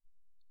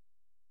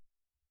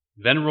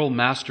Venerable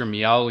Master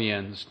Miao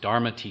Lian's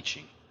Dharma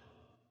teaching.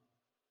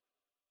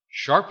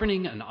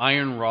 Sharpening an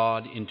iron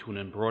rod into an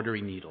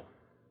embroidery needle,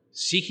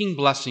 seeking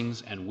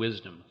blessings and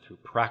wisdom through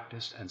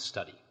practice and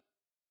study.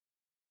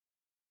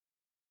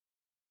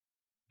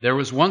 There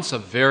was once a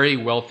very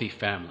wealthy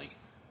family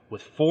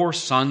with 4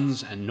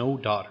 sons and no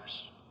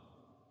daughters.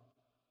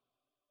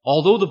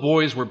 Although the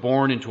boys were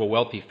born into a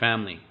wealthy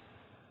family,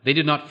 they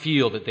did not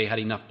feel that they had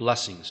enough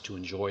blessings to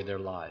enjoy their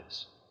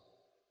lives.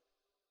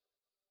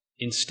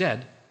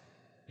 Instead,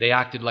 they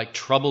acted like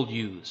troubled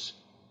youths,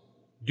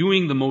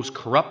 doing the most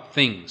corrupt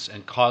things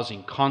and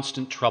causing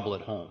constant trouble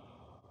at home.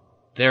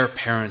 Their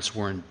parents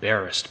were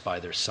embarrassed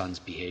by their sons'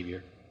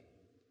 behavior.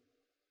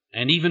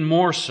 And even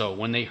more so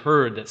when they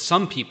heard that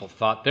some people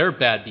thought their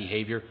bad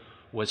behavior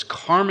was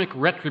karmic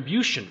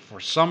retribution for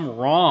some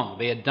wrong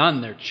they had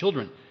done their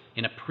children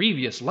in a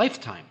previous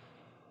lifetime.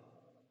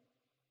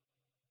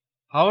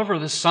 However,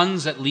 the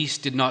sons at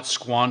least did not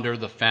squander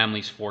the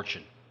family's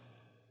fortune.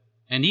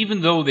 And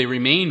even though they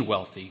remained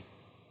wealthy,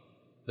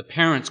 the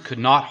parents could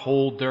not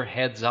hold their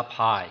heads up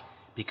high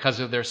because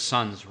of their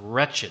sons'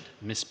 wretched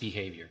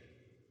misbehavior.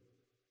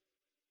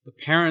 The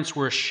parents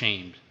were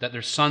ashamed that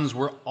their sons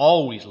were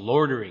always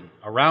loitering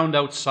around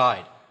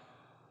outside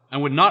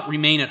and would not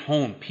remain at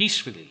home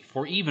peacefully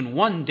for even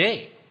one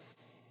day.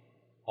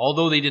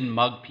 Although they didn't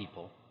mug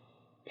people,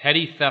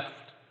 petty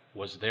theft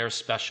was their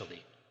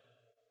specialty.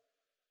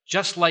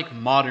 Just like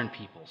modern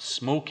people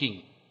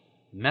smoking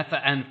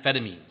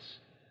methamphetamines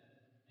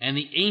and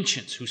the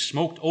ancients who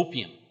smoked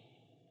opium,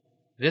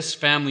 this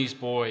family's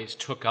boys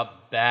took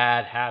up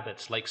bad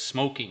habits like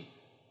smoking,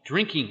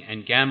 drinking,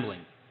 and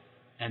gambling,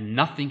 and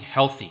nothing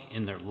healthy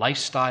in their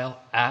lifestyle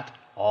at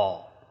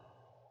all.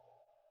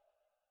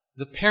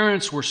 The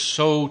parents were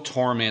so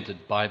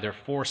tormented by their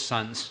 4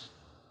 sons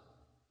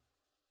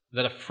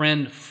that a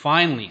friend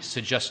finally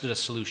suggested a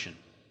solution.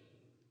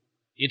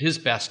 It is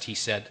best, he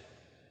said,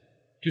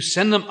 to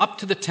send them up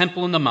to the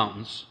temple in the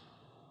mountains.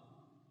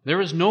 There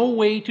is no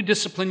way to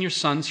discipline your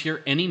sons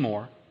here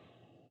anymore.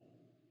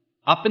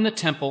 Up in the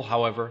temple,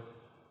 however,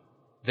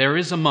 there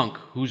is a monk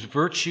whose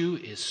virtue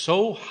is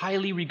so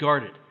highly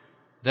regarded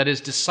that his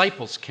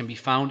disciples can be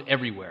found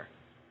everywhere,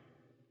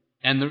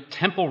 and the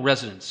temple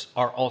residents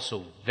are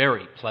also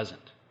very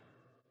pleasant.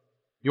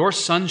 Your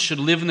sons should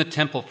live in the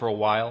temple for a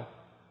while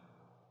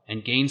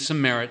and gain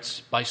some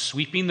merits by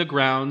sweeping the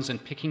grounds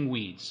and picking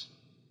weeds.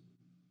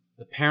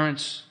 The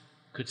parents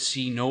could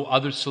see no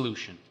other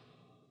solution,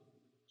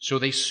 so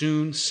they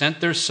soon sent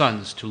their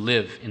sons to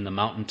live in the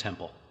mountain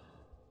temple.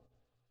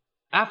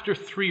 After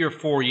 3 or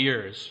 4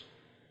 years,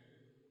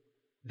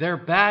 their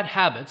bad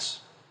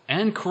habits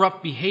and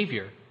corrupt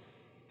behavior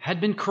had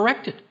been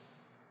corrected.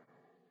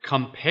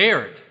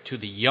 Compared to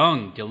the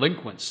young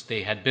delinquents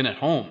they had been at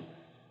home,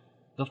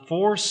 the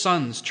 4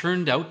 sons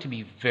turned out to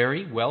be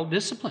very well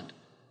disciplined.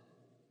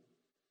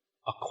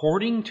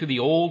 According to the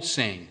old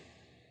saying,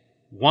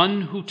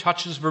 one who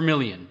touches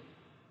vermilion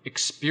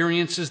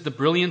experiences the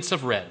brilliance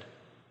of red.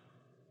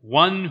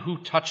 One who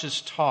touches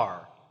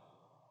tar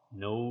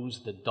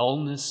knows the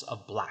dullness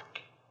of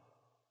black.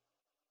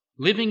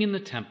 Living in the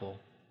temple,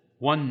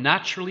 one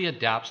naturally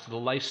adapts to the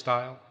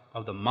lifestyle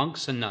of the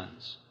monks and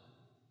nuns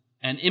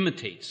and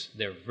imitates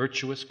their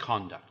virtuous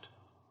conduct.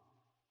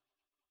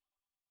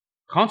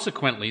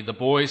 Consequently, the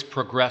boys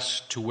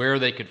progressed to where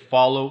they could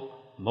follow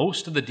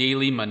most of the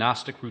daily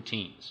monastic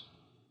routines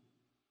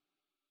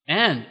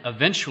and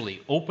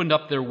eventually opened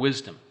up their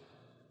wisdom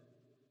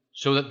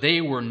so that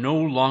they were no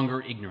longer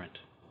ignorant.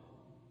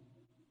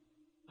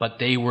 But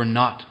they were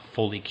not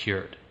fully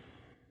cured.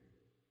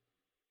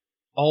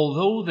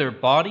 Although their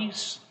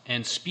bodies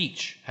and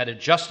speech had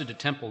adjusted to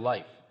temple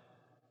life,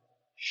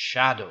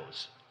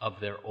 shadows of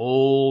their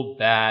old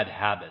bad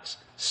habits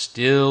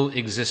still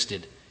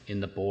existed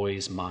in the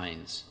boys'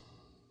 minds,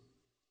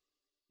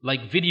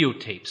 like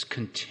videotapes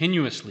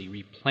continuously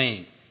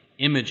replaying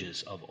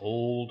images of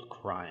old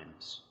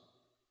crimes.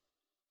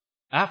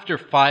 After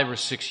 5 or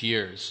 6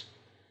 years,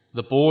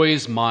 the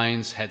boys'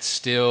 minds had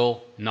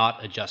still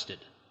not adjusted,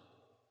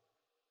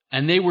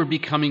 and they were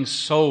becoming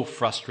so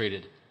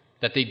frustrated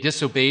that they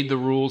disobeyed the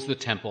rules of the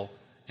temple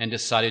and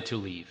decided to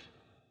leave.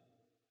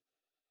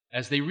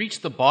 As they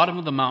reached the bottom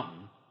of the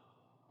mountain,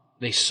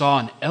 they saw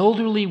an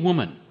elderly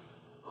woman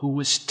who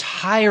was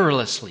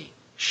tirelessly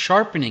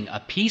sharpening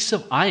a piece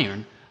of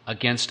iron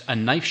against a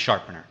knife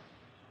sharpener.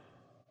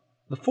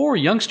 The 4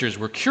 youngsters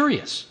were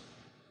curious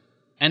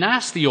and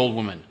asked the old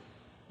woman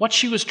what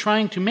she was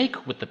trying to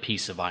make with the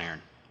piece of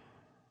iron.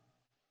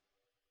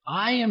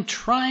 "I am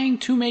trying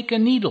to make a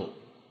needle,"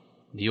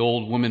 the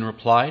old woman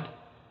replied.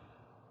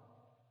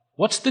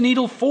 "What's the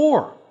needle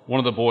for?" one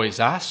of the boys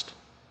asked.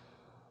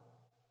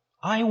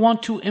 "I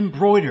want to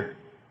embroider,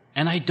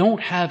 and I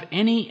don't have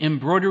any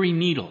embroidery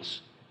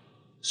needles,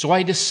 so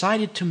I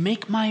decided to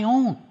make my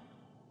own,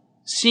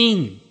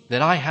 seeing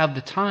that I have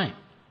the time,"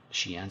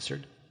 she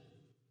answered.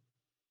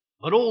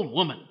 "But old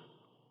woman,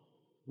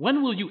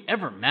 when will you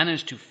ever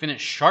manage to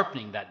finish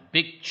sharpening that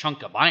big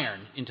chunk of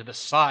iron into the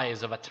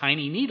size of a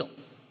tiny needle?"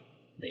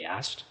 they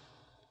asked.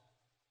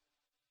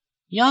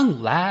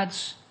 "Young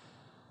lads,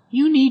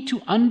 You need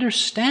to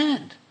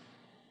understand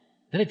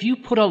that if you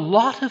put a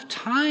lot of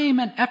time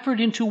and effort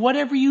into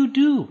whatever you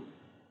do,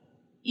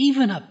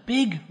 even a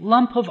big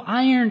lump of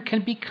iron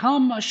can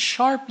become a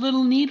sharp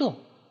little needle.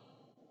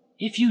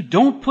 If you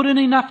don't put in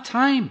enough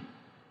time,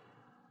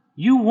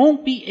 you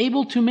won't be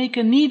able to make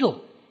a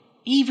needle,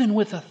 even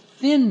with a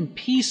thin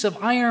piece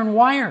of iron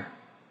wire.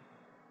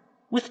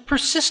 With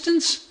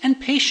persistence and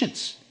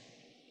patience,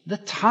 the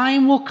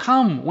time will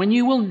come when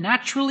you will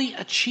naturally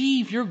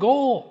achieve your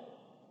goal.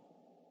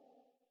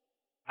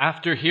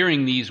 After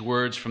hearing these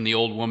words from the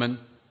old woman,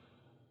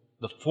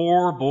 the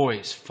 4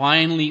 boys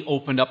finally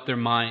opened up their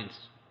minds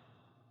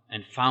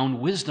and found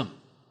wisdom.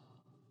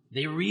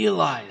 They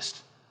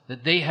realized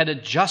that they had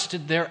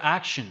adjusted their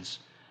actions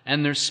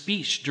and their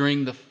speech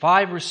during the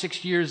 5 or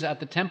 6 years at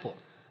the temple,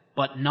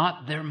 but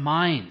not their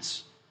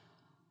minds.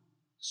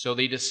 So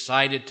they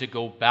decided to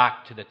go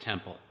back to the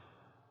temple,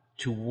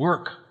 to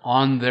work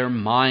on their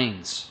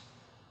minds.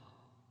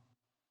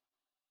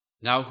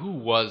 Now, who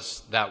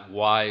was that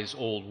wise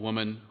old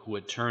woman who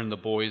had turned the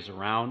boys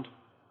around?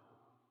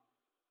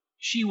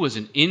 She was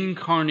an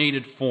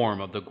incarnated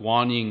form of the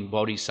Guanyin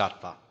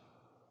Bodhisattva.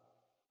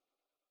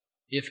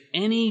 If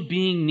any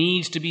being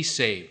needs to be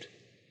saved,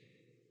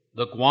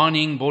 the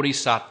Guanyin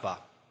Bodhisattva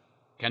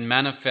can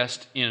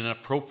manifest in an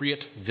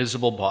appropriate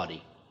visible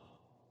body.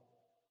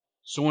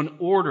 So in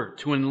order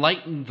to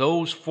enlighten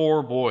those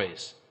 4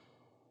 boys,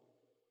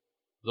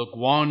 the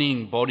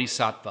Guanyin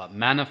Bodhisattva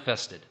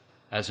manifested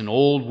as an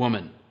old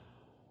woman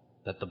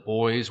that the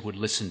boys would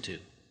listen to.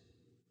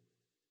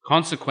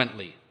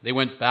 Consequently, they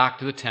went back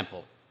to the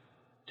temple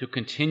to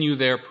continue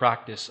their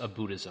practice of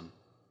Buddhism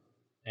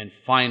and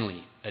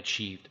finally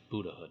achieved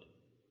Buddhahood.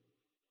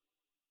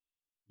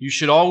 You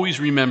should always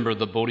remember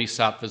the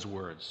Bodhisattva's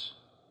words.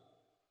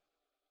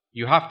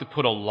 You have to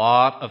put a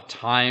lot of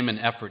time and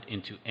effort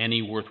into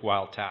any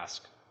worthwhile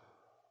task.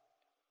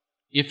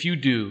 If you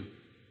do,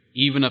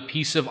 even a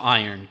piece of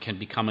iron can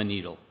become a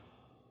needle.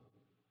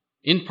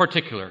 In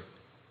particular,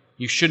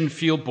 you shouldn't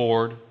feel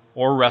bored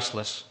or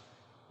restless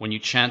when you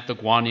chant the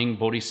Guanyin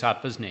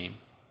Bodhisattva's name.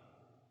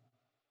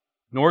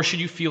 Nor should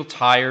you feel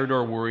tired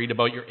or worried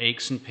about your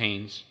aches and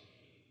pains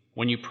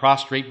when you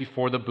prostrate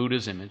before the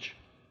Buddha's image.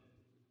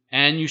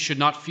 And you should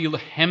not feel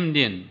hemmed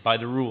in by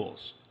the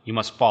rules you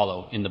must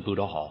follow in the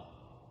Buddha Hall.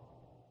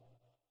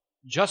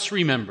 Just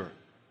remember,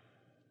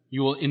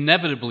 you will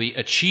inevitably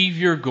achieve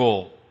your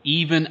goal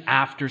even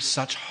after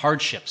such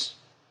hardships.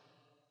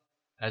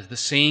 As the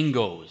saying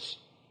goes,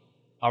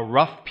 a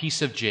rough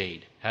piece of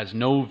jade has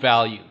no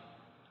value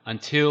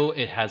until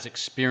it has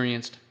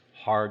experienced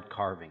hard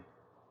carving.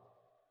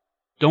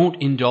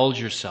 Don't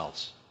indulge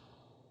yourselves,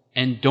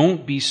 and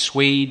don't be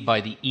swayed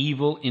by the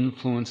evil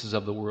influences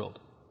of the world.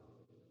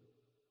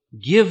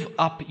 Give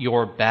up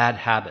your bad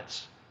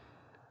habits.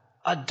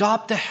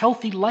 Adopt a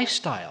healthy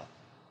lifestyle.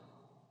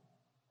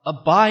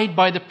 Abide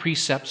by the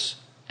precepts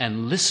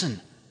and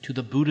listen to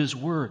the Buddha's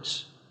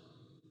words.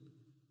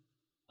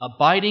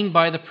 Abiding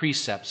by the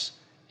precepts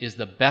is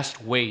the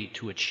best way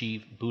to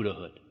achieve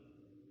Buddhahood.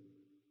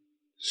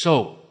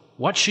 So,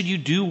 what should you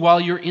do while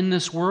you're in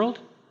this world?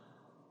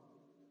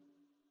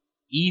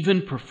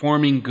 Even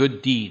performing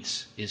good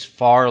deeds is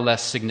far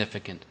less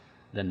significant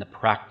than the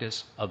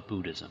practice of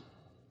Buddhism.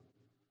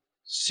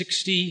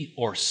 60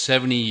 or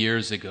 70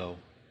 years ago,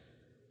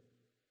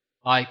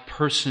 I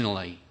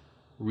personally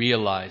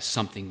realized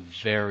something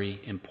very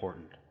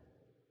important.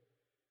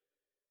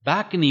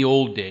 Back in the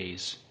old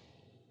days,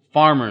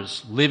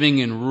 farmers living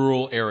in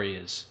rural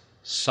areas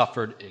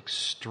suffered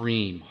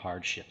extreme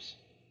hardships.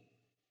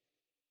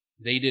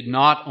 They did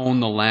not own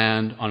the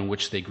land on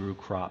which they grew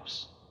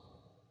crops.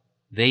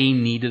 They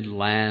needed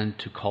land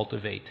to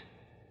cultivate,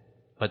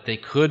 but they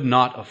could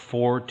not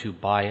afford to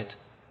buy it,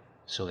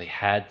 so they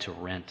had to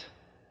rent.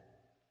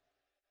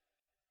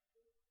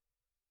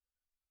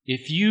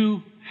 If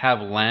you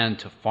have land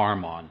to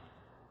farm on,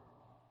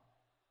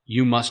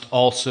 you must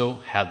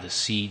also have the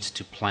seeds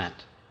to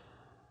plant.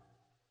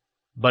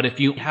 But if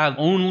you have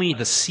only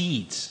the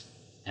seeds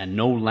and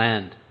no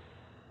land,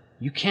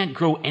 you can't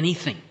grow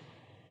anything.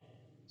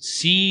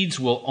 Seeds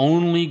will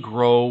only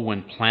grow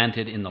when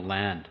planted in the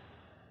land.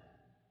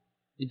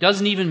 It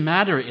doesn't even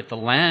matter if the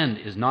land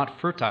is not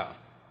fertile,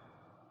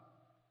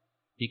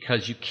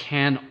 because you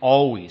can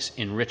always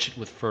enrich it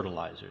with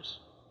fertilizers.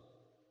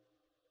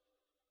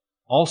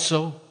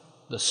 Also,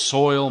 the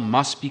soil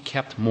must be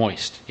kept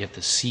moist if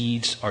the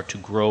seeds are to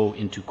grow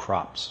into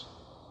crops.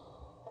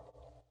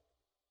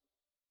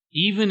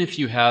 Even if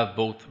you have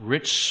both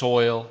rich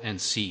soil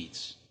and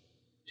seeds,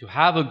 to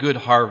have a good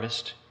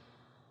harvest,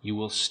 you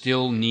will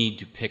still need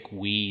to pick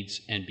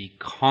weeds and be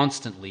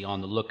constantly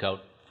on the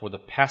lookout for the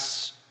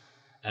pests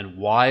and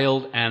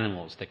wild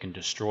animals that can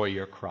destroy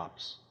your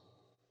crops.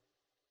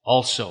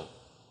 Also,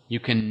 you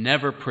can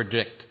never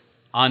predict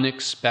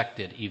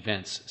unexpected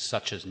events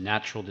such as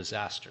natural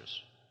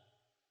disasters.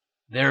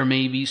 There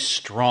may be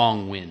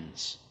strong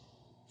winds,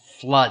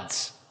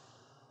 floods,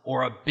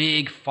 or a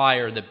big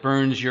fire that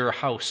burns your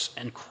house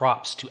and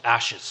crops to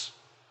ashes.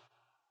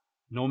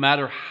 No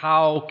matter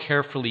how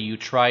carefully you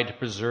try to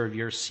preserve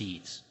your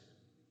seeds,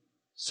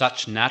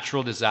 such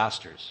natural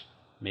disasters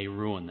may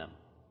ruin them.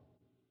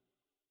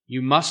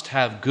 You must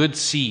have good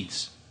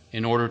seeds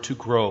in order to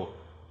grow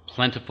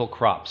plentiful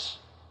crops.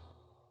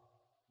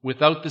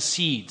 Without the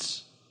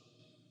seeds,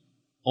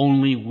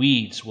 only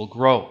weeds will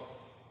grow.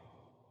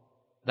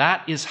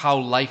 That is how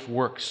life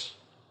works.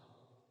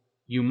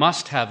 You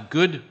must have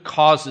good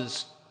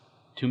causes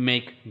to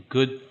make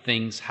good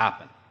things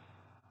happen.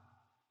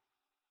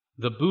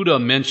 The Buddha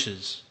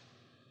mentions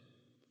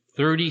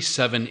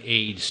 37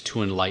 aids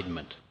to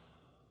enlightenment,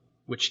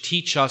 which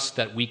teach us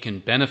that we can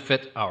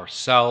benefit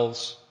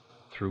ourselves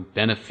through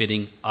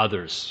benefiting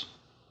others.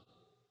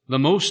 The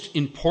most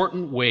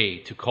important way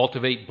to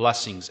cultivate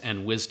blessings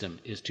and wisdom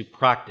is to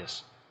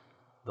practice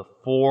the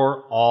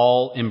 4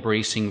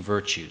 all-embracing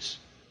virtues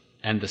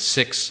and the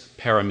 6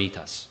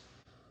 paramitas.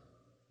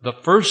 The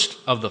first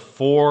of the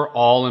 4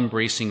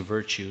 all-embracing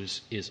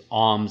virtues is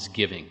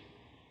almsgiving,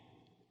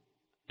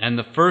 and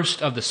the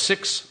first of the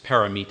 6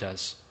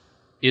 paramitas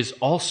is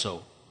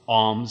also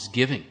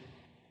almsgiving.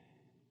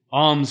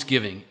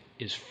 Almsgiving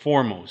is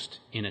foremost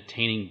in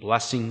attaining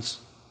blessings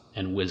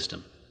and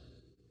wisdom.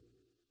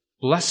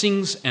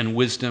 Blessings and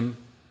wisdom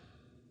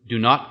do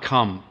not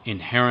come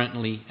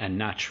inherently and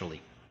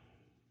naturally.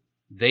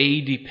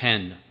 They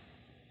depend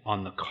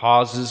on the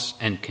causes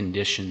and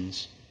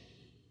conditions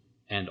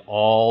and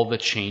all the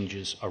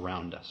changes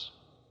around us.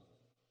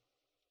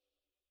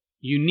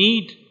 You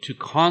need to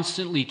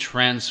constantly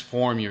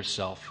transform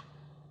yourself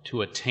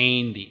to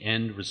attain the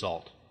end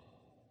result.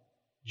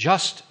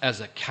 Just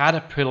as a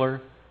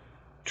caterpillar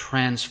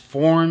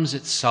transforms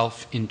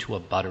itself into a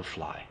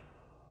butterfly,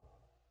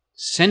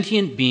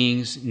 sentient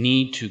beings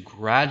need to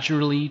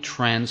gradually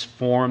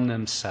transform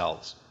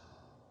themselves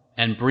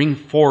and bring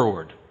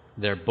forward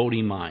their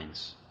Bodhi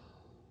minds.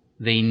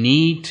 They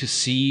need to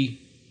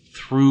see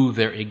through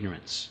their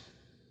ignorance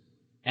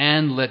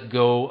and let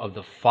go of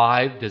the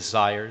 5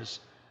 desires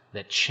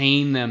that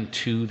chain them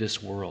to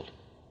this world.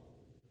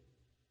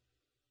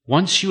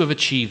 Once you have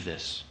achieved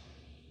this,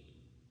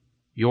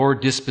 your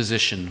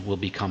disposition will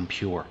become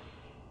pure.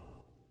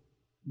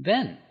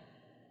 Then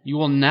you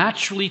will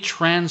naturally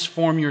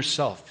transform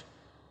yourself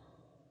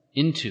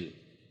into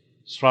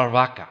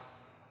Sravaka,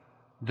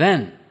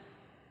 then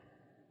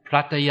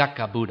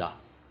Pratyeka Buddha,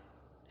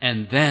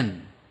 and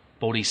then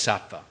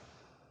Bodhisattva.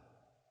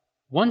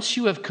 Once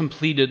you have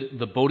completed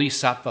the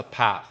Bodhisattva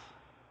path,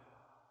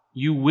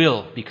 you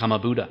will become a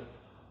Buddha.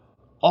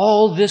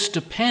 All this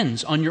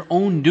depends on your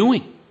own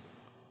doing.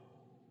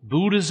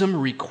 Buddhism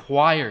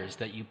requires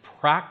that you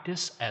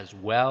practice as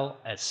well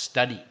as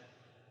study.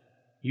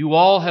 You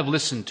all have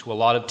listened to a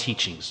lot of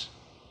teachings.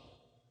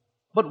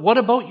 But what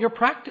about your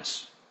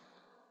practice?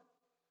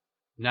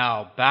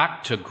 Now,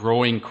 back to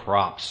growing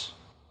crops.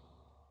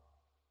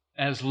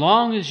 As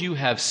long as you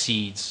have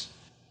seeds,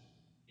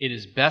 it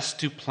is best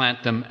to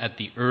plant them at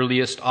the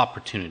earliest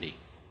opportunity.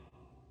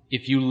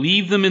 If you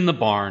leave them in the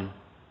barn,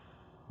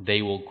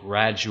 they will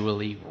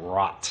gradually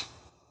rot.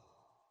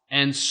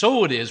 And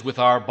so it is with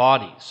our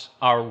bodies,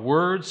 our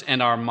words,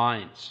 and our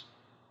minds.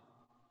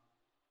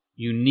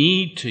 You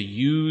need to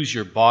use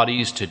your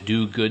bodies to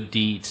do good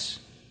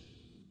deeds.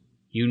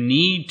 You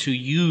need to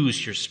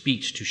use your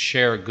speech to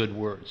share good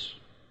words.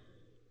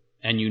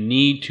 And you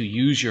need to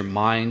use your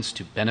minds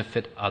to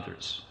benefit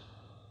others.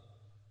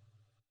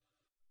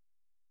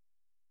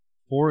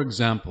 For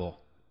example,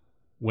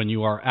 when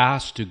you are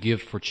asked to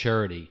give for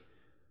charity,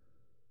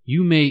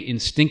 you may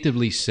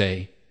instinctively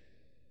say,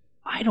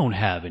 "I don't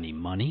have any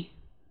money."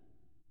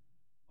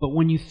 But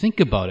when you think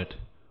about it,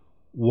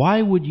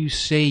 why would you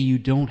say you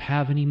don't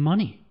have any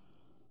money?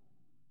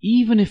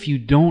 Even if you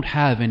don't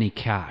have any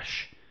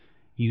cash,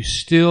 you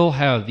still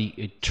have the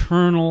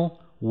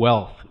eternal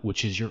wealth,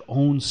 which is your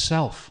own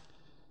self.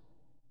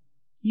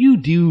 You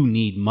do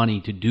need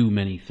money to do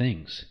many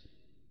things,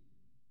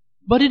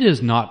 but it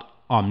is not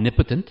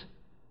omnipotent.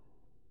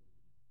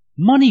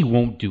 Money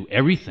won't do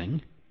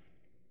everything.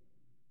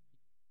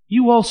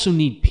 You also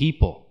need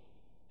people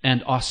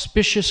and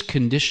auspicious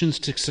conditions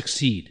to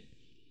succeed.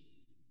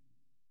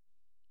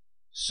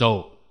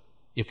 So,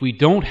 if we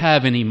don't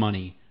have any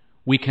money,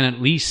 we can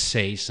at least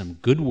say some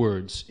good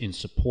words in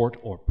support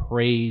or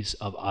praise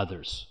of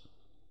others.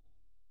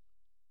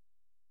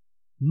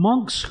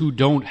 Monks who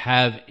don't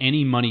have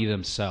any money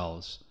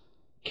themselves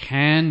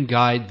can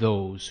guide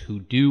those who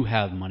do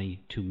have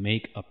money to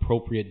make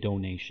appropriate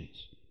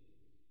donations.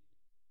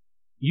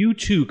 You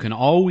too can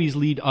always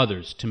lead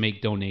others to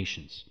make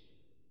donations.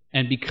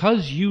 And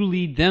because you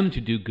lead them to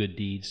do good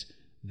deeds,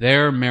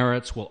 their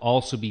merits will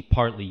also be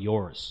partly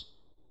yours.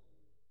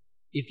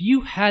 If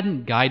you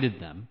hadn't guided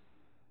them,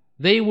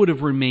 they would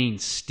have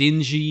remained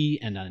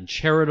stingy and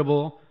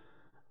uncharitable,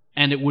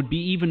 and it would be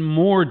even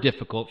more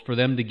difficult for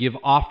them to give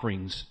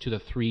offerings to the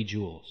 3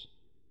 jewels,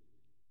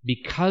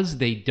 because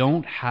they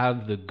don't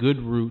have the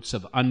good roots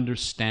of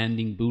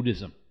understanding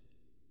Buddhism.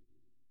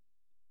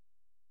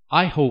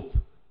 I hope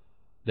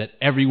that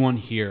everyone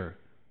here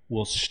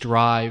will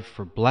strive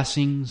for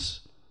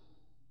blessings,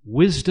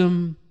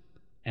 wisdom,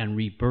 and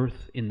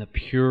rebirth in the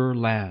Pure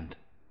Land,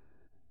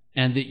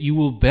 and that you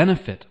will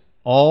benefit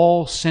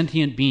all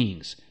sentient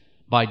beings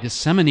by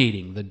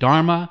disseminating the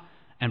Dharma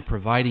and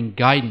providing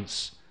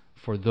guidance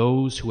for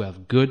those who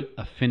have good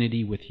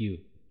affinity with you.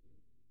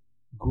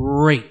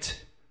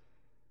 Great!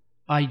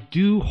 I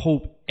do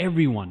hope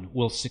everyone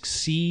will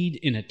succeed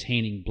in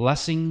attaining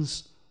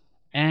blessings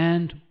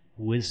and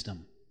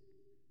wisdom.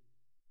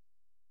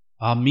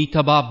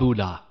 Amitabha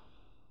Buddha.